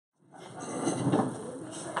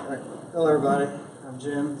All right. Hello, everybody. I'm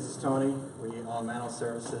Jim. This is Tony. We own Mantle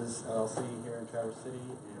Services, LLC, here in Traverse City.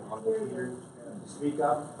 And Autocompleter. Speak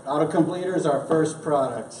up. Autocompleter is our first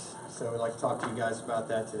product, so we'd like to talk to you guys about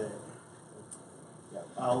that today. Yeah,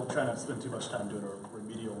 I'll try not to spend too much time doing a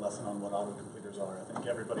remedial lesson on what autocompleters are. I think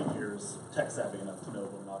everybody here is tech savvy enough to know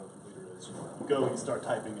what an autocompleter is. You go, you start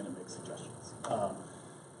typing, and it makes suggestions.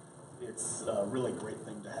 It's a really great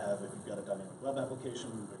thing to have if you've got a dynamic web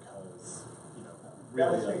application because, you know,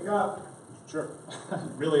 really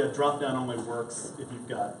really a drop-down only works if you've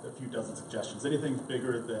got a few dozen suggestions. Anything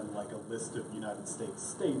bigger than like a list of United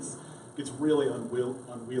States gets really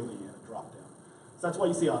unwieldy in a drop-down. So that's why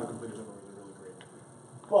you see autocompleters are really great.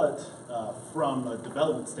 But from a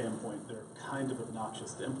development standpoint, they're kind of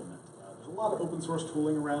obnoxious to implement. There's a lot of open source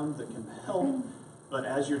tooling around that can help, but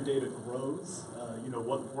as your data grows, you know,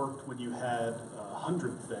 what worked when you had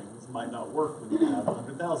 100 things might not work when you have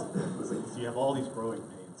 100,000 things. So you have all these growing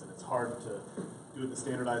pains, and it's hard to do it the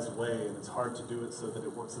standardized way, and it's hard to do it so that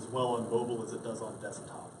it works as well on mobile as it does on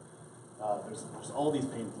desktop. There's all these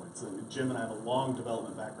pain points. And Jim and I have a long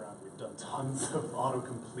development background. We've done tons of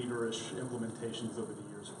autocompleter-ish implementations over the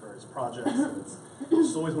years for various projects. And it's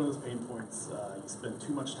always one of those pain points. You spend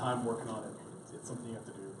too much time working on it. It's something you have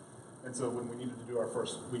to do. And so when we needed to do our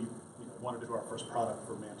first, wanted to do our first product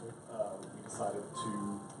for Mantle, we decided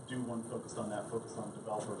to do one focused on that, focused on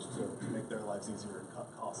developers to make their lives easier and cut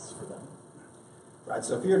costs for them. Right,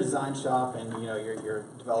 so if you're a design shop and your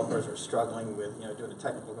developers are struggling with doing a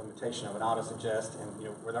technical implementation of an auto suggest and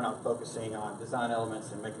where they're not focusing on design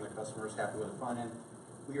elements and making the customers happy with the front end,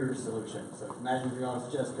 we're your solution. So imagine if your auto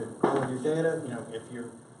suggest could hold your data. If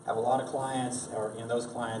you have a lot of clients, or those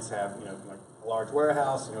clients have like a large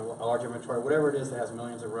warehouse, a large inventory, whatever it is that has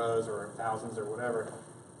millions of rows or thousands or whatever,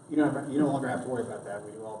 you no longer have to worry about that.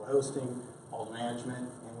 We do all the hosting, all the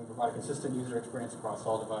management, and we provide a consistent user experience across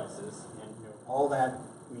all devices. And all that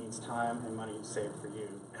means time and money saved for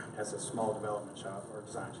you as a small development shop or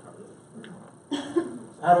design shop.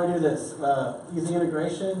 How do we do this? Easy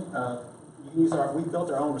integration. You can use we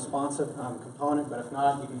built our own responsive component, but if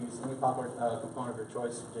not, you can use any popular component of your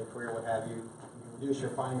choice, jQuery, what have you. You can reduce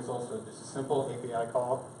your finding results with just a simple API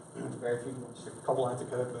call. Very few, just a couple lines of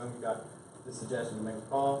code, boom, you got the suggestion to make a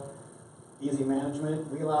call. Easy management.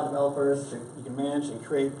 We allow developers to, you can manage and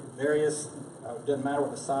create various, it doesn't matter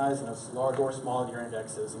what the size, it's large or small your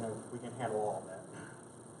index is, we can handle all of that.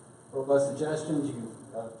 Robust suggestions, you can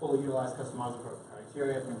fully utilize customizable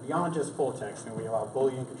criteria, and beyond just full text, we allow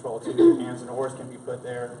Boolean control too. Ands and ors can be put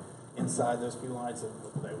there inside those few lines of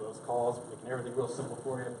those calls, making everything real simple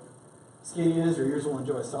for you. Skinny is, your users will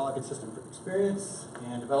enjoy a solid, consistent experience,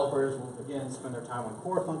 and developers will, again, spend their time on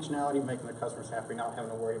core functionality, making their customers happy, not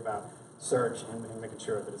having to worry about search and making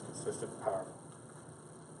sure that it's consistent and powerful.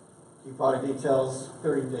 Key product details,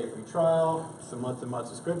 30-day free trial, some month-to-month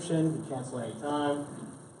subscription, you cancel any time.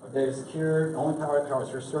 Our data is secure, the only power that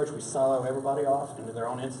powers your search, we silo everybody off into their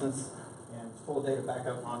own instance, and full data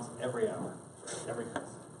backup on every hour, for every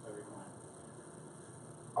customer.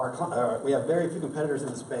 We have very few competitors in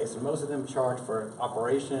the space, and most of them charge for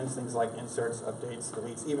operations, things like inserts, updates,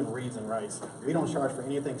 deletes, even reads and writes. We don't charge for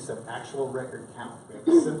anything except actual record count. We have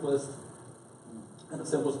the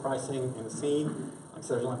simplest pricing in the scene. Like I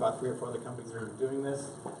said, there's only about 3 or 4 other companies that are doing this.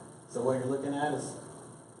 So what you're looking at is,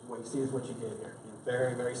 what you see is what you get here.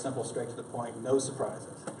 Very, very simple, straight to the point, no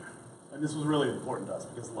surprises. And this was really important to us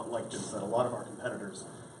because, like Jim said, a lot of our competitors,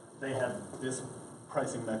 they have this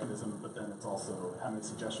pricing mechanism, but then it's also how many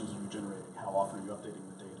suggestions are you generating, how often are you updating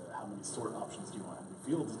the data, how many sort options do you want, how many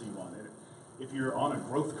fields do you want. And if you're on a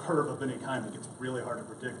growth curve of any kind, it gets really hard to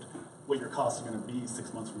predict what your costs are going to be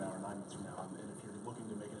 6 months from now or 9 months from now. And if you're looking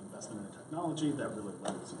to make an investment in a technology, that really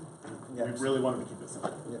limits you. We really wanted to keep it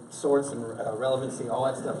simple. Sorts and relevancy, all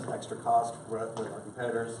that stuff is extra cost with our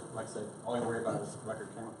competitors. Like I said, all you worry about is record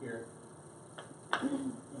count here.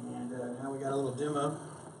 And now we got a little demo.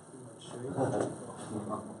 Show you. There we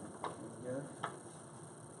go.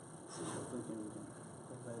 See if we can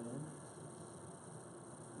put that in.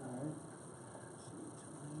 All right. See,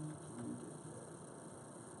 Tony, can you get that?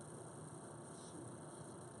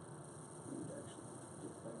 I need to actually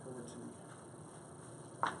get back over to me.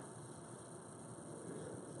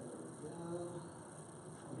 There we go.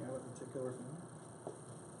 Yeah, we can take over from there.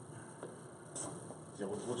 Yeah,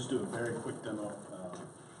 we'll just do a very quick demo.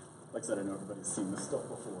 Like I said, I know everybody's seen this stuff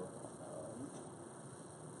before.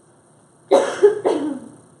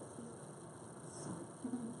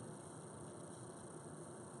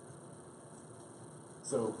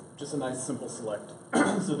 So just a nice simple select.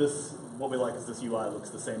 So this, what we like is this UI looks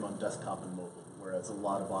the same on desktop and mobile, whereas a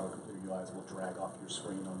lot of autocompleter UIs will drag off your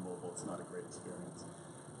screen on mobile. It's not a great experience.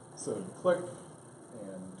 So you click,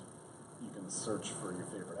 and you can search for your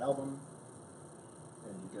favorite album,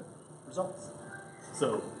 and you get results.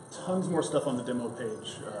 So tons more stuff on the demo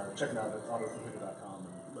page. Check it out at autocompleter.com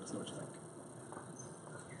and let us know what you think.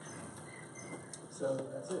 So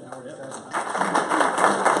that's it. Now we're just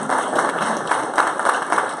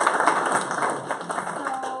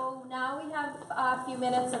So now we have a few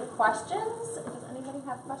minutes of questions. Does anybody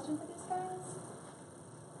have questions for these guys?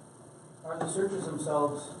 Are the searches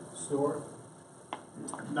themselves stored?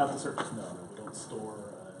 Not the searches, no. We don't store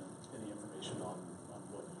any information on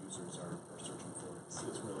what users are searching for.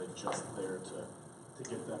 It's really just there to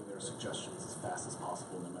give them their suggestions as fast as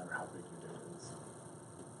possible, no matter how big your data is.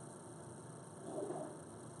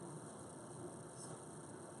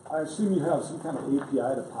 I assume you have some kind of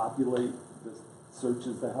API to populate the searches.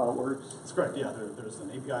 Is that how it works? That's correct, yeah. There's an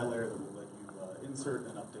API layer that will let you insert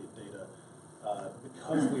and update data.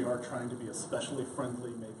 Because we are trying to be especially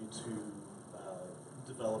friendly maybe to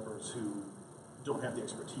developers who don't have the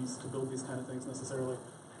expertise to build these kind of things necessarily,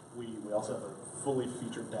 we also have a fully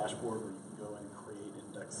featured dashboard where you can go and create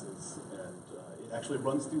indexes, and it actually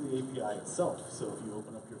runs through the API itself. So if you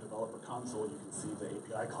open up your developer console, you can see the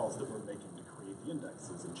API calls that we're making to create the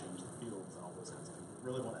indexes and change the fields and all those kinds of things.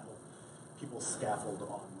 We really want to help people scaffold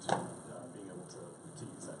on to being able to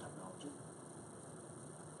use that technology.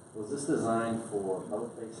 Was this designed for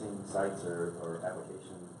public-facing sites or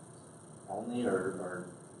applications only, or are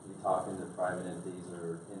you talking to private entities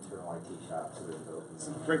or internal IT shops that are building? It's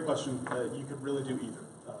a great question. You could really do either.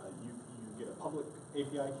 You get a public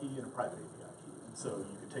API key and a private API key. And so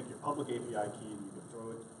you could take your public API key and you could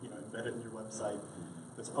throw it, embed it in your website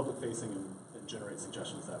that's public-facing and generate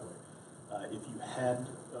suggestions that way. If you had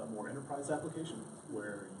a more enterprise application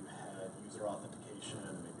where you had user authentication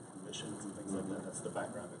and maybe permissions and things like that, that's the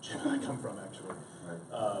background that Jim and I come from, actually.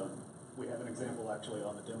 Right. We have an example actually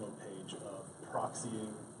on the demo page of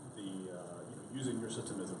proxying the, using your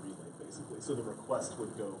system as a relay, basically. So the request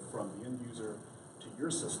would go from the end user to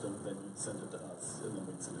your system, then you'd send it to us, and then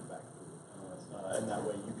we'd send it back through. And that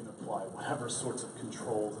way you can apply whatever sorts of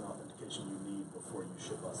controls and authentication you need before you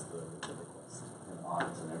ship us the request. And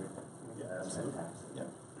audits and everything? Yeah, absolutely.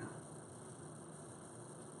 Yeah.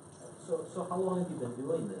 So how long have you been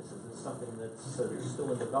doing this? Is this something that's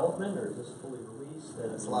still in development, or is this fully released?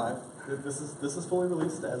 It's live. This is fully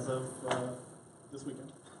released as of this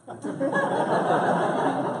weekend.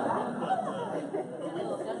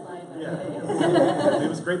 Yeah, it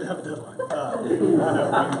was great to have a deadline.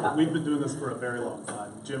 We've been doing this for a very long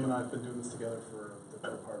time. Jim and I have been doing this together for the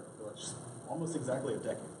better part of almost exactly a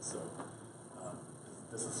decade. So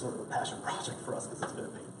this is sort of a passion project for us because it's been a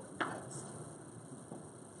pain point in the past.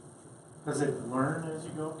 Does it learn as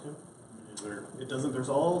you go too? It doesn't. There's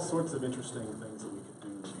all sorts of interesting things that we could do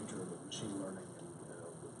in the future with machine learning,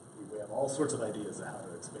 and we have all sorts of ideas of how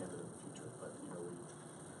to expand it in the future. But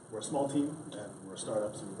we're a small team and we're a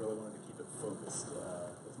startup, so we really wanted to keep it focused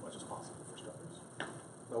as much as possible for starters.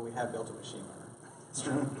 But we have built a machine learner. It's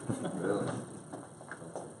true. Really?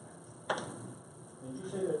 Did you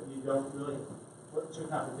say that you don't really? What's your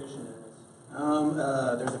competition in this?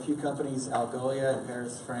 There's a few companies, Algolia in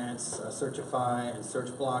Paris, France, Searchify and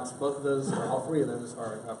SearchBlocks. Both of those, or all three of those,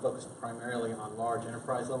 are focused primarily on large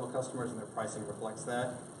enterprise level customers, and their pricing reflects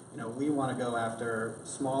that. We want to go after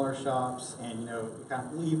smaller shops, and kind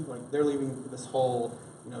of they're leaving this whole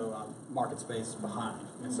market space behind,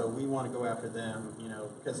 and so we want to go after them.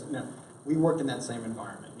 Because we worked in that same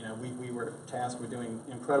environment. We were tasked with doing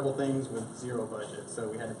incredible things with zero budget, so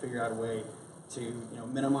we had to figure out a way to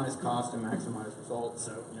minimize cost and maximize results.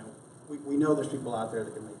 So we know there's people out there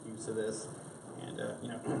that can make use of this, and and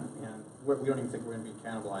we don't even think we're going to be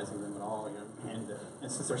cannibalizing them at all. And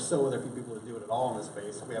since there's so other few people that do it at all in this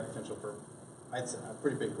space, we have potential for, I'd say, a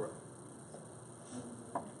pretty big growth.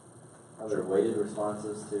 Are there weighted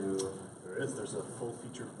responses to? There's a full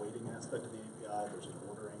featured weighting aspect of the API. There's an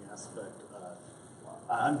ordering aspect.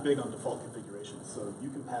 I'm big on default configurations, so you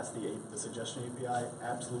can pass the suggestion API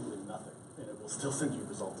absolutely nothing, and it will still send you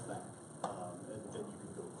results back. And then you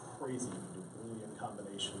can go crazy. You can do Boolean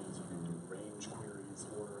combinations, you can do range queries,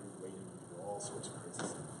 ordering, weighting, you can do all sorts of crazy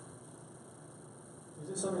stuff. Is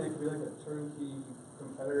this something that could be like a turnkey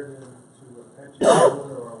competitor to Apache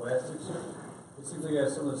or Elasticsearch? It seems like it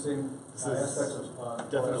has some of the same aspects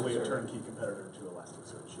of definitely a turnkey competitor to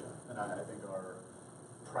Elasticsearch, yeah. And I think our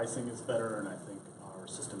pricing is better, and I think our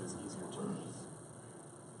system is easier to use.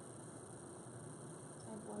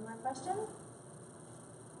 I have one more question.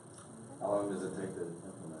 How long does it take to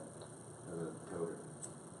implement as a coder?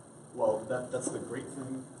 Well, that's the great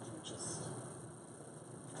thing. Just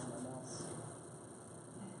turn my mouse.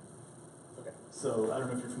 Okay. So I don't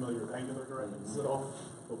know if you're familiar with Angular directives at all,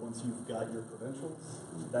 but once you've got your credentials,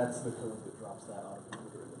 that's the code that drops that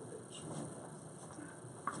autocompleter into the page.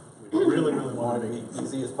 We really, really want to make it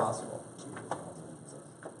Easy as possible. easy.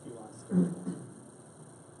 A few lines.